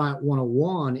about Bryant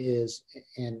 101 is,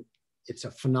 and it's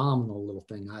a phenomenal little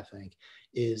thing, I think,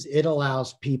 is it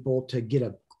allows people to get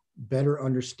a better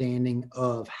understanding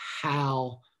of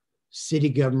how city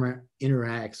government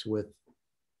interacts with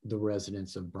the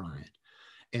residents of Bryant.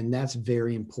 And that's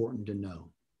very important to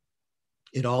know.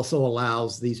 It also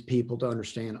allows these people to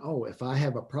understand, oh, if I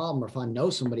have a problem or if I know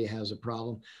somebody has a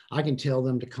problem, I can tell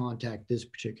them to contact this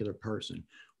particular person,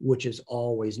 which is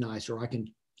always nice, or I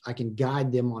can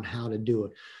guide them on how to do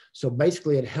it. So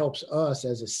basically it helps us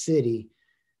as a city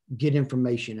get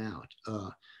information out.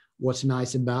 What's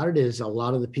nice about it is a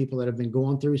lot of the people that have been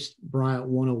going through Bryant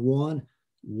 101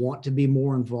 want to be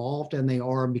more involved, and they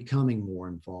are becoming more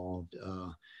involved.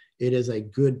 It is a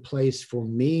good place for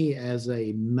me as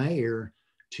a mayor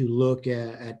to look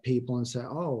at people and say,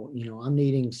 oh, I'm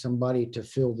needing somebody to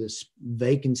fill this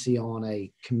vacancy on a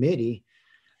committee.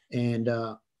 And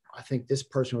I think this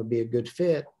person would be a good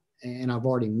fit. And I've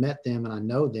already met them and I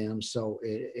know them. So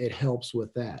it helps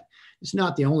with that. It's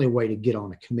not the only way to get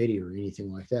on a committee or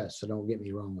anything like that. So don't get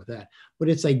me wrong with that, but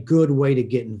it's a good way to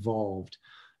get involved.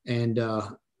 And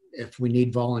if we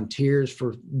need volunteers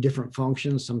for different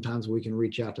functions, sometimes we can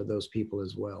reach out to those people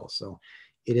as well. So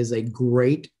it is a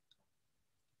great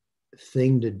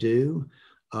thing to do.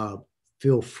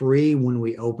 Feel free when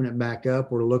we open it back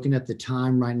up. We're looking at the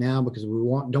time right now because we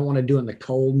don't want to do it in the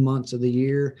cold months of the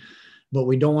year, but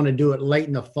we don't want to do it late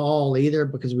in the fall either,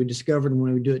 because we discovered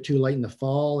when we do it too late in the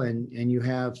fall and you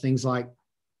have things like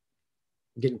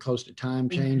getting close to time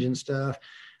change and stuff,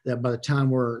 that by the time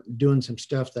we're doing some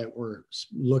stuff that we're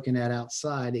looking at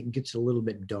outside, it gets a little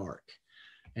bit dark,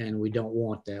 and we don't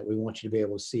want that. We want you to be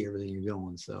able to see everything you're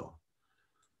going. So.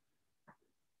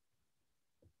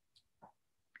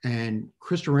 And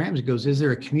Krista Ramsey goes, is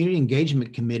there a community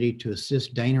engagement committee to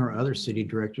assist Dana or other city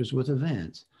directors with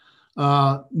events?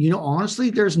 Honestly,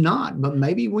 there's not, but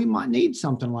maybe we might need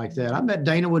something like that. I bet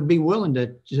Dana would be willing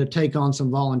to take on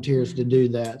some volunteers to do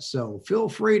that. So feel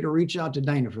free to reach out to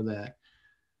Dana for that.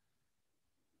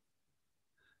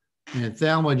 And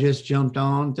Thelma just jumped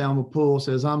on. Thelma Poole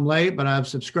says, I'm late, but I've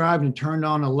subscribed and turned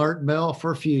on alert bell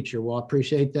for future. Well, I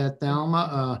appreciate that,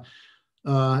 Thelma.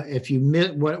 If you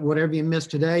miss whatever you missed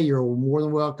today, you're more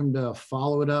than welcome to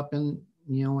follow it up and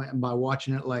by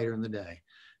watching it later in the day.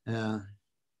 One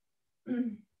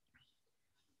thing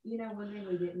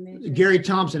we didn't mention. Gary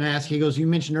Thompson asked, he goes, you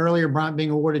mentioned earlier Bryant being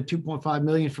awarded $2.5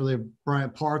 million for the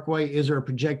Bryant Parkway. Is there a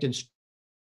projected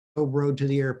road to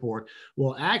the airport?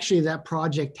 Well, actually that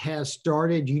project has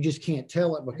started. You just can't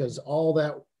tell it because all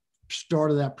that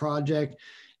start of that project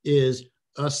is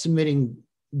us submitting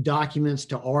documents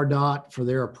to RDOT for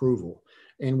their approval.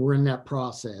 And we're in that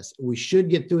process. We should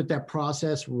get through that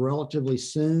process relatively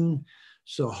soon.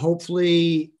 So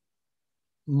hopefully,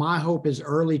 my hope is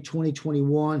early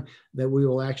 2021 that we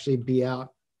will actually be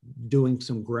out doing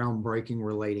some groundbreaking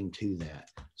relating to that.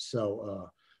 So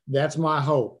that's my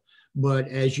hope. But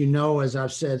as you know, as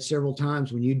I've said several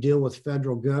times, when you deal with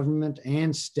federal government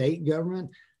and state government,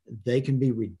 they can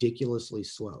be ridiculously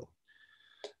slow.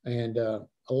 And a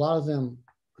lot of them,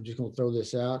 I'm just going to throw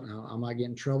this out. I might get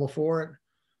in trouble for it,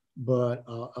 but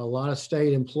a lot of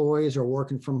state employees are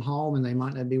working from home and they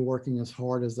might not be working as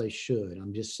hard as they should.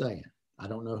 I'm just saying. I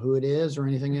don't know who it is or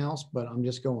anything else, but I'm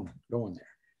just going there.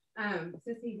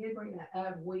 Since he did bring that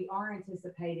up, we are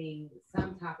anticipating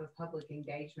some type of public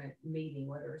engagement meeting,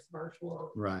 whether it's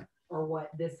virtual or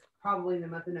what, this probably in the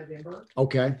month of November.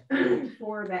 Okay.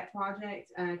 For that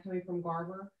project coming from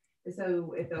Garver.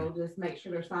 So if they'll just make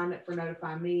sure they're signed up for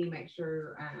Notify Me, make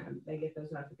sure they get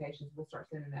those notifications, we'll start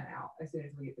sending that out as soon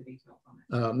as we get the details on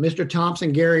it. Mr.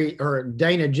 Thompson, Gary, or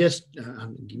Dana just,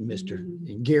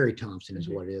 Mr. Gary Thompson is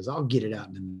what it is. I'll get it out.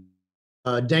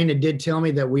 Dana did tell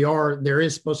me that there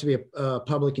is supposed to be a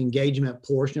public engagement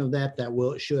portion of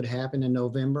that should happen in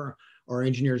November. Our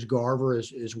engineers Garver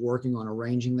is working on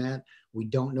arranging that. We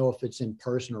don't know if it's in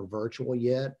person or virtual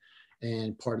yet.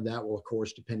 And part of that will, of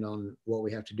course, depend on what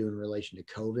we have to do in relation to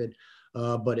COVID.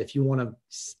 But if you want to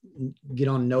get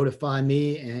on Notify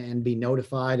Me and be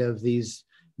notified of these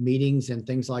meetings and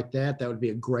things like that, that would be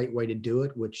a great way to do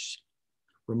it, which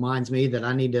reminds me that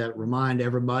I need to remind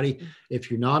everybody,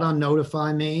 if you're not on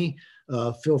Notify Me,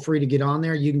 feel free to get on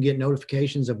there. You can get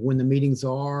notifications of when the meetings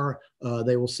are.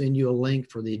 They will send you a link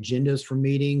for the agendas for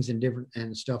meetings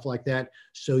and stuff like that.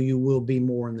 So you will be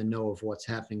more in the know of what's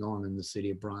happening in the city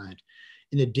of Bryant.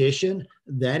 In addition,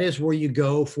 that is where you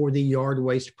go for the yard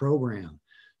waste program.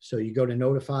 So you go to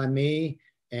Notify Me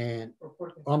And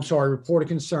Report of I'm sorry, report of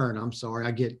concern. I'm sorry.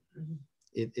 I get Mhm.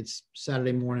 it's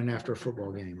Saturday morning after a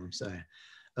football game. I'm saying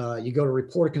you go to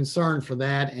report of concern for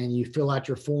that, and you fill out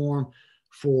your form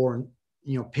for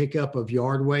pickup of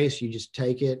yard waste. You just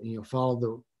take it and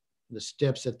follow the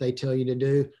steps that they tell you to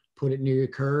do. Put it near your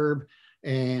curb,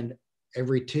 and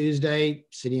every Tuesday,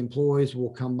 city employees will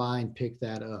come by and pick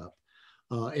that up.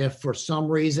 If for some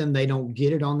reason they don't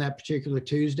get it on that particular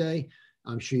Tuesday,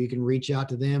 I'm sure you can reach out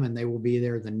to them and they will be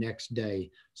there the next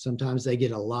day. Sometimes they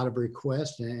get a lot of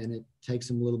requests and it takes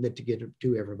them a little bit to get it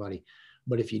to everybody.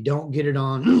 But if you don't get it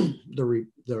on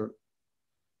the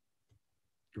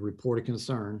report of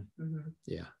concern,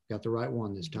 yeah, got the right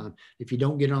one this time. If you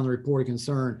don't get it on the report of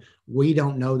concern, we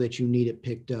don't know that you need it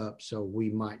picked up, so we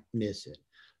might miss it.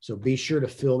 So be sure to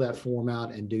fill that form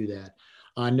out and do that.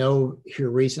 I know here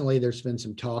recently there's been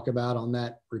some talk about on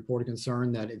that report of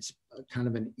concern that it's kind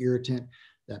of an irritant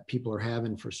that people are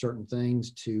having for certain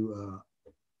things to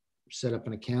set up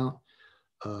an account.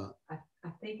 I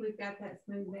think we've got that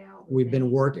smoothed out. We've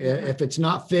been working, if it's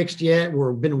not fixed yet,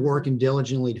 we've been working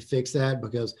diligently to fix that,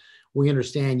 because we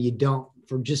understand you don't,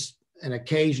 for just an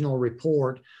occasional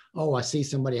report, oh, I see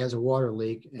somebody has a water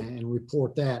leak, and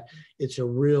report that. It's a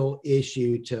real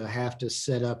issue to have to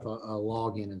set up a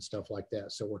login and stuff like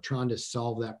that. So we're trying to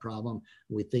solve that problem.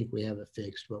 We think we have it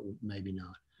fixed, but maybe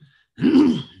not.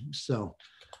 So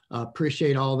I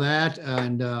appreciate all that.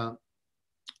 And I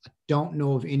don't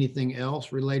know of anything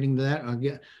else relating to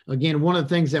that. Again, one of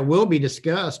the things that will be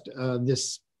discussed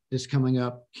this coming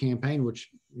up campaign, which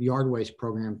Yard Waste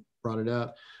Program brought it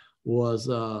up, was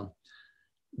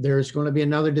there's going to be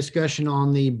another discussion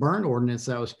on the burn ordinance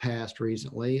that was passed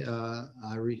recently.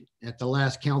 At the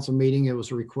last council meeting, it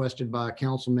was requested by a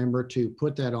council member to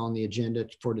put that on the agenda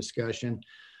for discussion,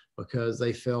 because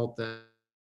they felt that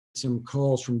some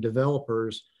calls from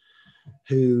developers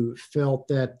who felt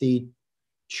that the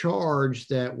charge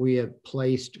that we have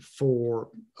placed for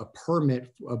a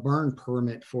burn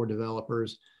permit for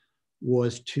developers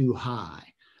was too high.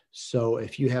 So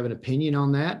if you have an opinion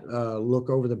on that, look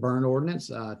over the burn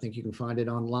ordinance. I think you can find it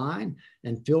online,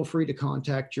 and feel free to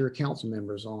contact your council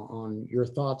members on your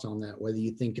thoughts on that, whether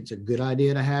you think it's a good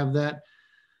idea to have that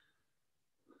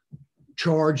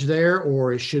charge there,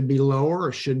 or it should be lower, or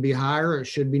it should be higher, or it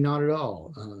should be not at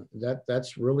all.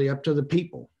 That's really up to the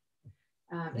people.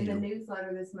 And the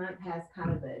newsletter this month has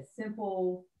kind of a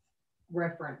simple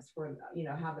reference for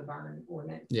how the burn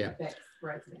ordinance affects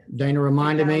residents. Dana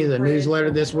reminded me the newsletter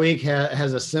this week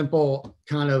has a simple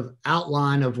kind of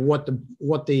outline of what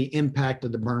the impact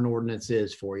of the burn ordinance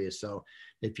is for you. So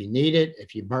if you need it,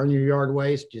 if you burn your yard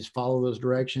waste, just follow those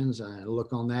directions and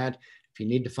look on that. If you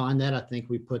need to find that, I think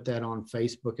we put that on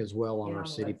Facebook as well, on our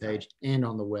city page and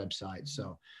on the website.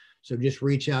 So just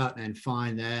reach out and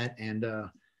find that. And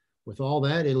with all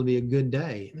that, it'll be a good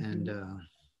day. And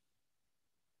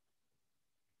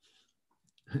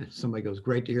somebody goes,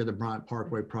 great to hear the Bryant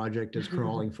Parkway project is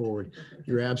crawling forward.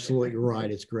 You're absolutely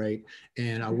right. It's great.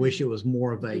 And I wish it was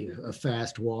more of a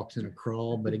fast walk than a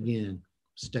crawl. But again,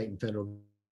 state and federal,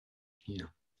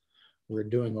 we're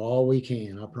doing all we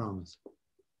can, I promise.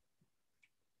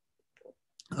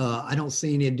 I don't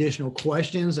see any additional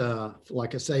questions.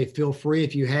 Like I say, feel free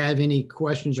if you have any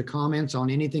questions or comments on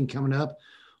anything coming up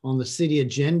on the city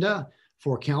agenda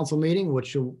for a council meeting,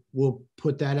 which we'll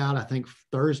put that out. I think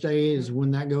Thursday is when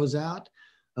that goes out.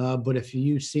 But if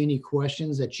you see any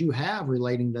questions that you have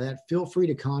relating to that, feel free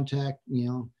to contact,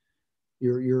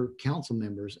 your council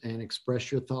members and express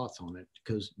your thoughts on it,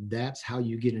 because that's how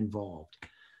you get involved.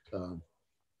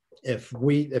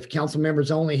 If council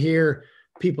members only hear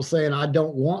people saying, I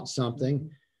don't want something,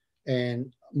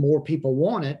 and more people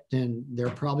want it, then they're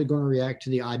probably going to react to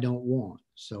the I don't want.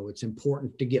 So it's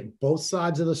important to get both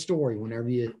sides of the story whenever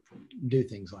you do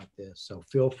things like this. So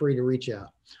feel free to reach out.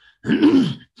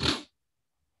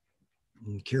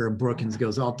 Kara Brookins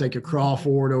goes, I'll take a crawl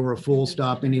forward over a full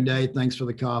stop any day. Thanks for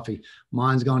the coffee.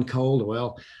 Mine's gone cold.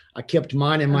 Well, I kept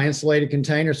mine in my insulated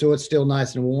container, so it's still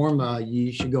nice and warm.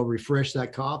 You should go refresh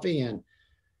that coffee. And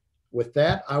with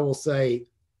that, I will say,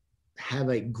 have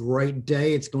a great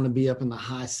day. It's going to be up in the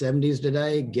high 70s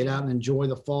today. Get out and enjoy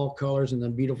the fall colors and the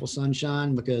beautiful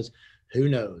sunshine, because who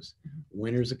knows,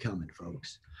 winter's a coming,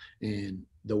 folks. And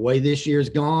the way this year's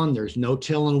gone, there's no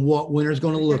telling what winter's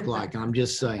going to look like. I'm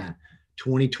just saying,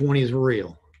 2020 is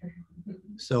real.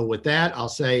 So with that, I'll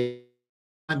say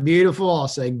beautiful. I'll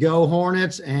say go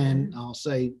Hornets, and I'll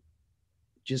say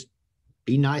just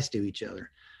be nice to each other.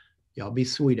 Y'all be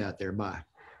sweet out there. Bye.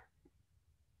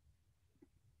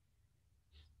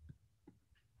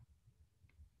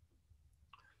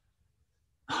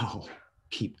 Oh,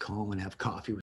 keep calm and have coffee with